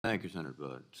Thank you, Senator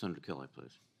Bud. Senator Kelly,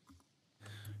 please.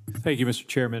 Thank you, Mr.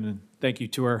 Chairman, and thank you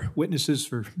to our witnesses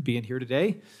for being here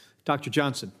today. Dr.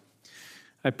 Johnson,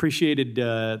 I appreciated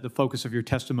the focus of your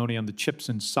testimony on the CHIPS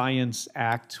and Science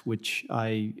Act, which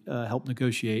I helped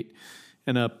negotiate,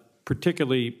 and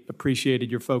particularly appreciated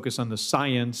your focus on the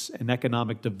science and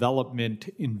economic development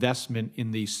investment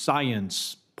in the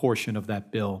science portion of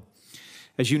that bill.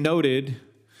 As you noted,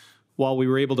 while we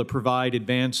were able to provide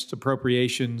advanced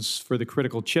appropriations for the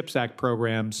critical CHIPS Act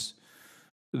programs,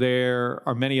 there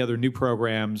are many other new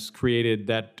programs created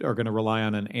that are going to rely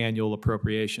on an annual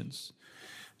appropriations.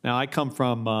 Now, I come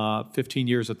from 15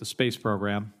 years at the space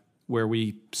program, where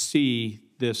we see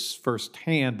this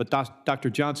firsthand. But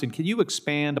Dr. Johnson, can you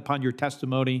expand upon your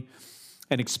testimony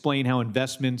and explain how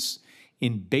investments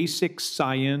in basic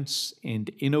science and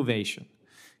innovation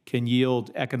can yield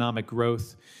economic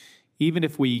growth, even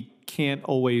if we can't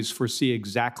always foresee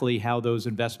exactly how those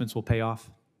investments will pay off?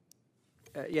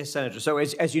 Yes, Senator. So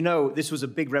as you know, this was a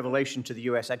big revelation to the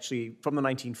U.S. actually from the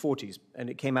 1940s, and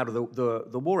it came out of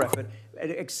the war effort,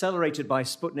 accelerated by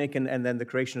Sputnik and then the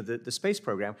creation of the space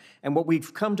program. And what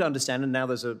we've come to understand, and now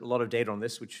there's a lot of data on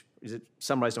this, which is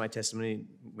summarized in my testimony,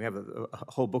 we have a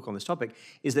whole book on this topic,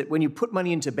 is that when you put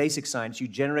money into basic science, you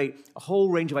generate a whole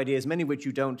range of ideas, many of which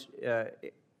you don't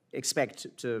expect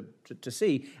to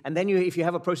see. And then if you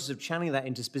have a process of channeling that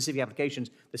into specific applications,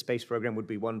 the space program would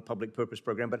be one public purpose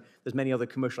program, but there's many other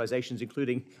commercializations,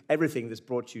 including everything that's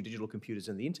brought you digital computers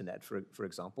and the internet, for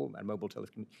example, and mobile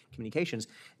telecommunications.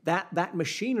 That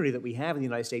machinery that we have in the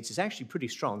United States is actually pretty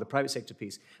strong, the private sector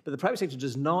piece. But the private sector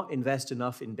does not invest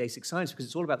enough in basic science because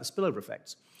it's all about the spillover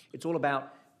effects. It's all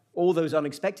about all those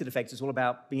unexpected effects. It's all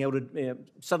about being able to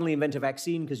suddenly invent a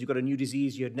vaccine because you've got a new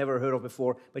disease you had never heard of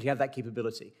before, but you have that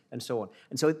capability, and so on.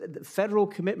 And so the federal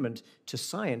commitment to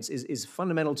science is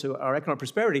fundamental to our economic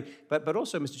prosperity, but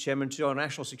also, Mr. Chairman, to our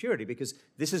national security, because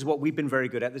this is what we've been very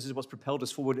good at. This is what's propelled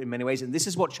us forward in many ways, and this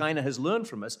is what China has learned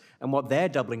from us and what they're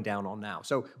doubling down on now.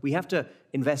 So we have to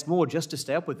invest more just to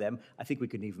stay up with them. I think we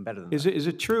could do even better than that. Is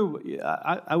it true?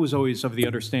 I was always of the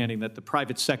understanding that the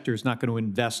private sector is not going to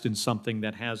invest in something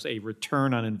that has a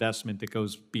return on investment that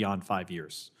goes beyond 5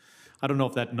 years. I don't know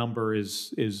if that number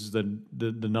is the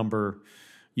number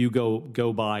you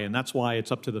go by, and that's why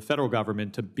it's up to the federal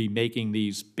government to be making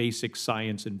these basic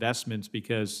science investments,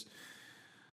 because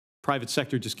private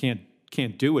sector just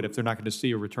can't do it if they're not going to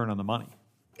see a return on the money.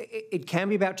 It can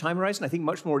be about time horizon. I think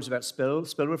much more is about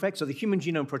spillover effects. So the Human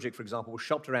Genome Project, for example, was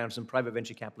shopped around to some private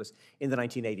venture capitalists in the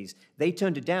 1980s. They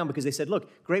turned it down because they said,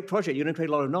 look, great project, you're going to create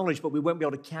a lot of knowledge, but we won't be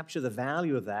able to capture the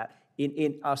value of that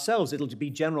in ourselves. It'll be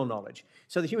general knowledge.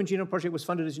 So the Human Genome Project was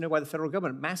funded, as you know, by the federal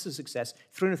government. Massive success,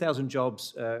 300,000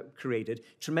 jobs created,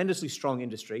 tremendously strong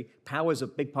industry, powers a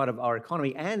big part of our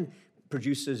economy, and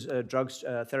produces drugs,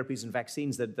 therapies, and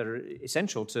vaccines that are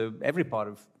essential to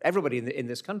everybody in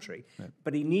this country. Right.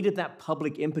 But he needed that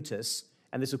public impetus,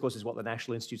 and this, of course, is what the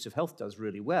National Institutes of Health does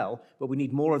really well, but we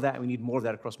need more of that, and we need more of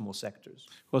that across more sectors.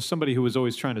 Well, as somebody who was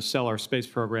always trying to sell our space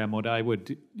program, what I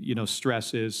would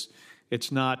stress is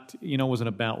it's not, it wasn't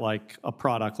about like a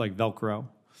product like Velcro.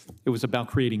 It was about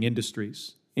creating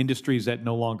industries that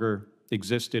no longer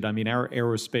existed. I mean, our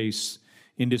aerospace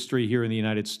industry here in the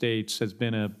United States has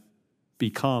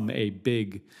become a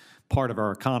big part of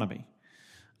our economy.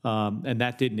 And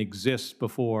that didn't exist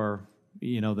before,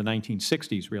 the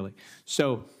 1960s, really.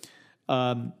 So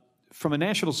from a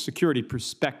national security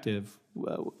perspective,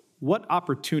 what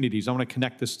opportunities, I want to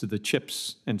connect this to the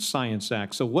CHIPS and Science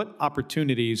Act. So what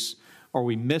opportunities are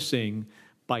we missing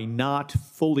by not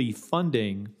fully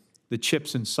funding the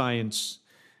CHIPS and Science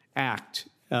Act?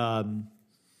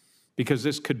 Because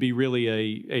this could be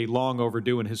really a long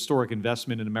overdue and historic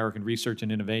investment in American research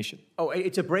and innovation. Oh,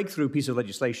 it's a breakthrough piece of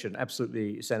legislation,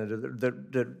 absolutely, Senator,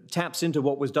 that taps into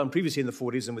what was done previously in the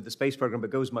 40s and with the space program, but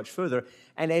goes much further.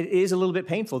 And it is a little bit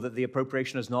painful that the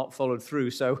appropriation has not followed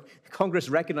through. So Congress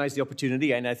recognized the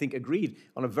opportunity and I think agreed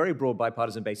on a very broad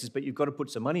bipartisan basis, but you've got to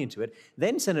put some money into it.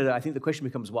 Then, Senator, I think the question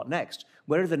becomes what next?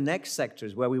 Where are the next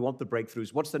sectors where we want the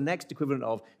breakthroughs? What's the next equivalent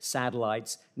of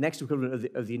satellites, next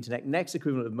equivalent of the internet, next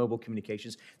equivalent of mobile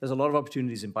communications? There's a lot of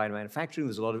opportunities in biomanufacturing.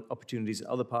 There's a lot of opportunities in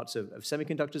other parts of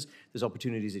semiconductors. There's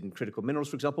opportunities in critical minerals,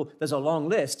 for example. There's a long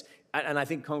list, and I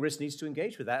think Congress needs to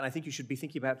engage with that. And I think you should be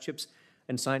thinking about CHIPS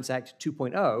and Science Act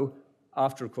 2.0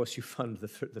 after, of course, you fund the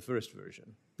first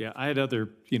version. Yeah, I had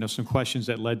other, some questions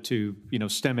that led to,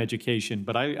 STEM education,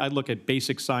 but I look at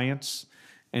basic science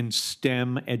and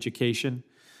STEM education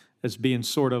as being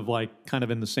sort of like kind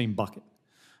of in the same bucket.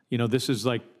 This is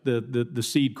like the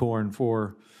seed corn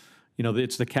for,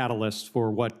 it's the catalyst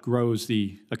for what grows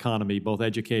the economy, both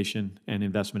education and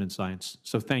investment in science.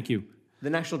 So thank you. The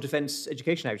National Defense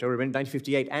Education Act, I remember in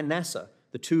 1958, and NASA,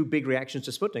 the two big reactions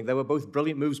to Sputnik, they were both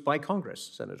brilliant moves by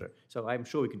Congress, Senator. So I'm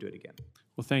sure we can do it again.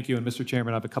 Well, thank you. And Mr.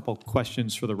 Chairman, I have a couple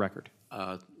questions for the record.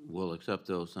 We'll accept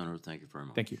those, Senator. Thank you very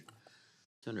much. Thank you.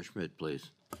 Senator Schmidt,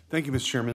 please. Thank you, Mr. Chairman.